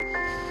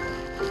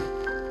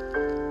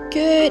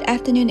Good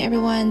afternoon,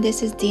 everyone.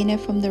 This is Dina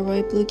from the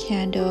Roy Blue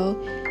Candle.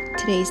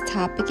 Today's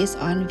topic is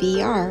on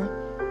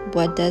VR.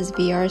 What does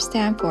VR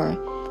stand for?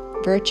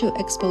 Virtual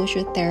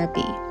Exposure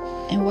Therapy.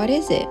 And what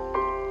is it?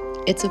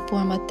 It's a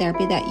form of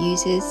therapy that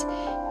uses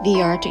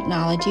VR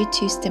technology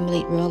to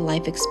stimulate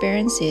real-life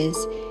experiences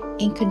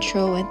in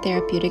controlled and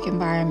therapeutic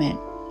environment.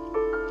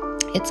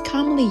 It's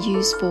commonly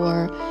used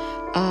for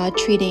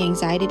treating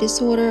anxiety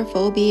disorder,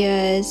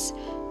 phobias,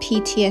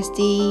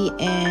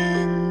 PTSD,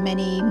 and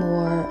many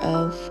more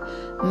of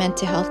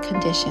mental health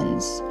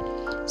conditions.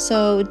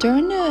 So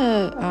during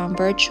the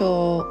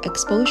virtual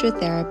exposure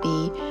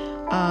therapy,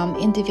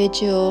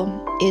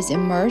 individual is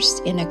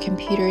immersed in a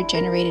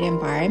computer-generated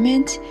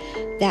environment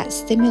that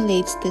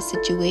stimulates the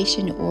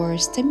situation or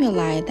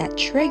stimuli that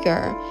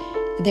trigger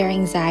their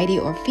anxiety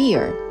or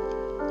fear.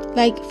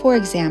 Like, for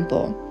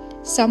example,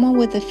 someone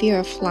with a fear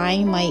of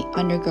flying might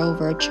undergo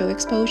virtual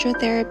exposure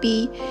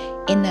therapy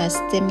in a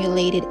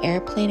stimulated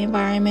airplane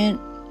environment,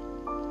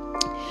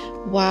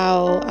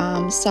 while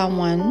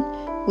someone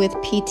with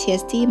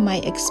PTSD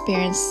might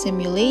experience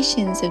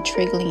simulations of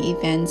triggering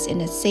events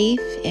in a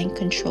safe and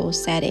controlled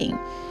setting.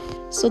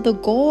 So the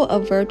goal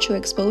of virtual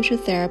exposure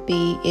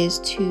therapy is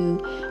to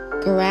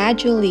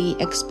gradually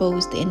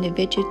expose the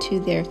individual to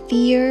their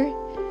fear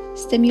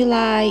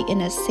stimuli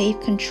in a safe,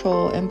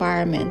 controlled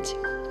environment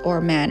or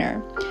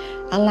manner,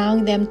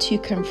 allowing them to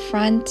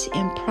confront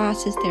and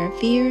process their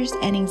fears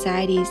and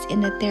anxieties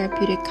in a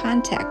therapeutic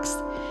context.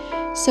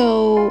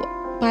 So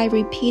by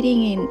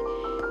repeating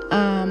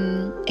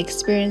and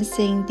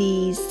experiencing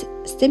these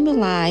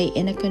stimuli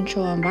in a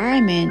controlled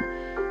environment,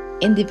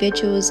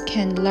 individuals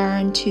can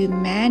learn to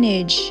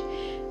manage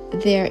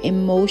their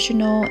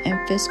emotional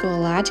and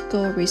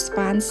physiological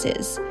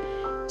responses.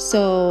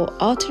 So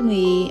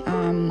ultimately,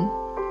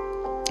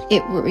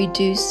 it will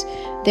reduce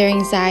their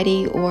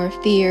anxiety or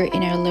fear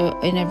in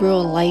a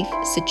real life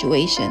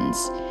situations.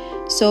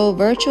 So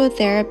virtual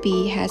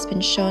therapy has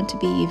been shown to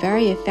be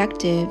very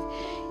effective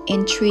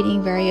in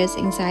treating various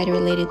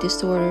anxiety-related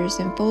disorders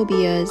and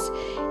phobias,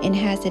 and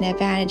has an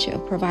advantage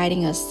of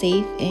providing a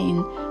safe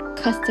and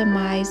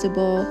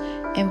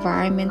customizable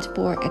environment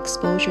for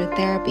exposure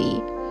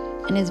therapy.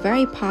 And is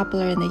very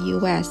popular in the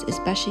US,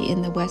 especially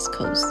in the West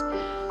Coast,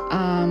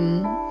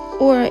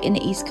 or in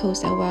the East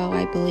Coast as well,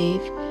 I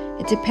believe.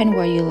 It depends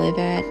where you live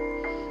at.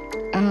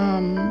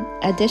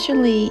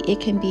 Additionally, it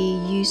can be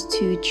used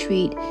to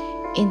treat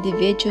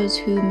individuals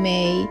who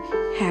may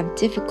have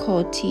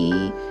difficulty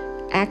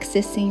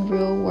accessing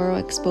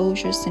real-world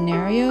exposure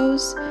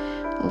scenarios,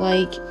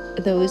 like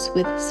those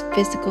with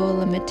physical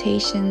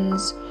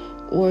limitations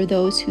or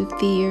those whose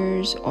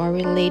fears are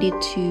related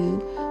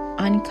to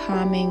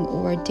uncommon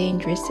or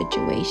dangerous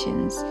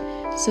situations.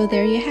 So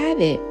there you have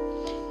it.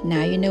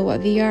 Now you know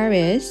what VR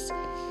is.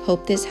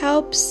 Hope this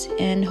helps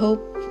and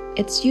hope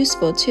it's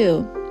useful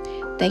too.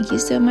 Thank you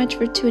so much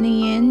for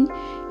tuning in.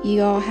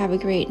 You all have a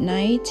great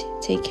night.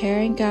 Take care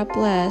and God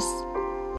bless.